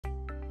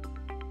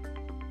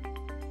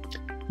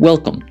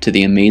Welcome to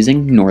the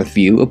amazing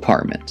NorthView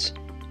Apartments.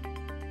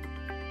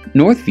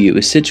 NorthView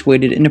is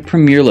situated in a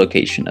premier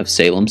location of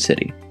Salem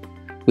City.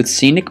 With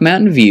scenic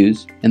mountain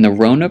views and the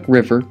Roanoke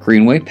River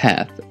Greenway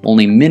path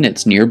only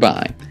minutes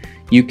nearby,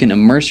 you can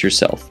immerse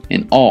yourself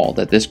in all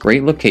that this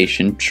great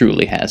location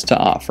truly has to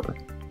offer.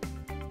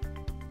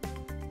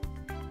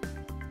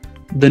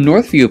 The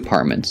NorthView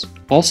Apartments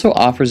also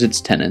offers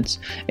its tenants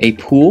a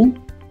pool,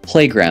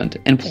 playground,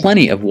 and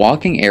plenty of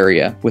walking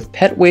area with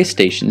pet way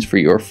stations for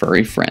your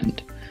furry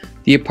friend.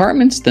 The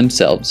apartments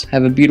themselves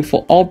have a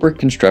beautiful all-brick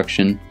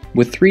construction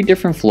with 3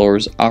 different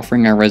floors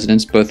offering our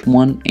residents both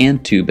 1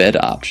 and 2 bed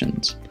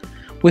options.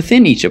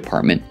 Within each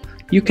apartment,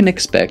 you can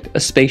expect a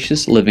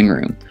spacious living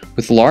room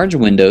with large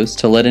windows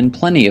to let in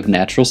plenty of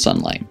natural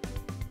sunlight.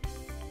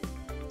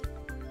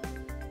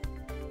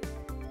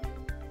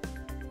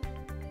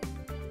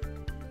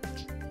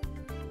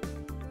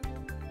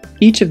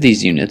 Each of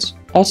these units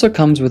also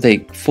comes with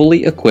a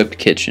fully equipped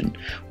kitchen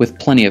with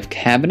plenty of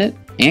cabinet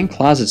and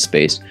closet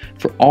space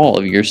for all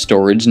of your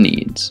storage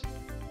needs.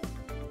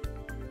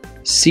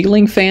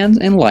 Ceiling fans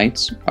and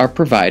lights are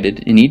provided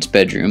in each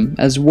bedroom,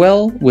 as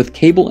well with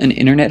cable and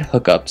internet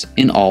hookups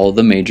in all of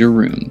the major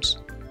rooms.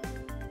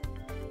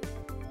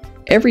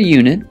 Every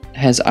unit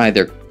has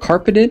either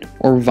carpeted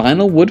or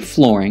vinyl wood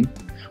flooring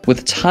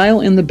with tile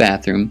in the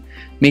bathroom,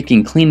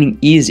 making cleaning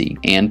easy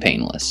and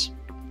painless.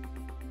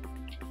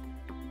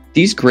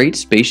 These great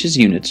spacious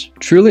units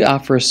truly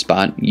offer a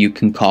spot you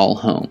can call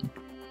home.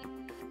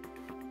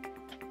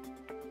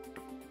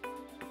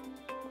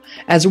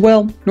 As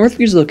well,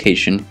 NorthView's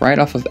location right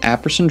off of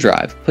Apperson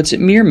Drive puts it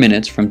mere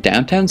minutes from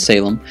downtown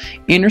Salem,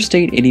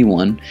 Interstate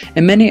 81,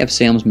 and many of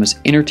Salem's most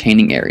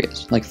entertaining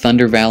areas like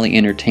Thunder Valley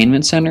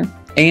Entertainment Center,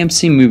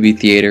 AMC Movie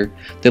Theater,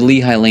 the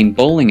Lehigh Lane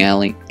Bowling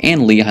Alley,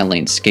 and Lehigh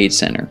Lane Skate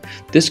Center.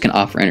 This can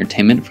offer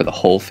entertainment for the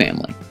whole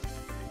family.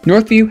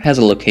 NorthView has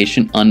a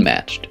location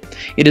unmatched.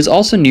 It is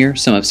also near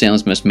some of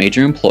Salem's most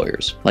major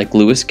employers like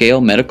Lewis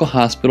Gale Medical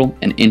Hospital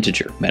and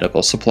Integer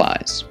Medical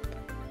Supplies.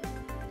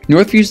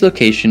 NorthView's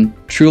location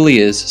truly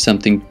is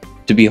something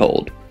to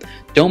behold.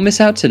 Don't miss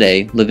out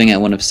today living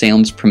at one of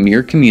Salem's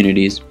premier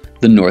communities,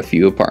 the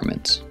NorthView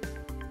Apartments.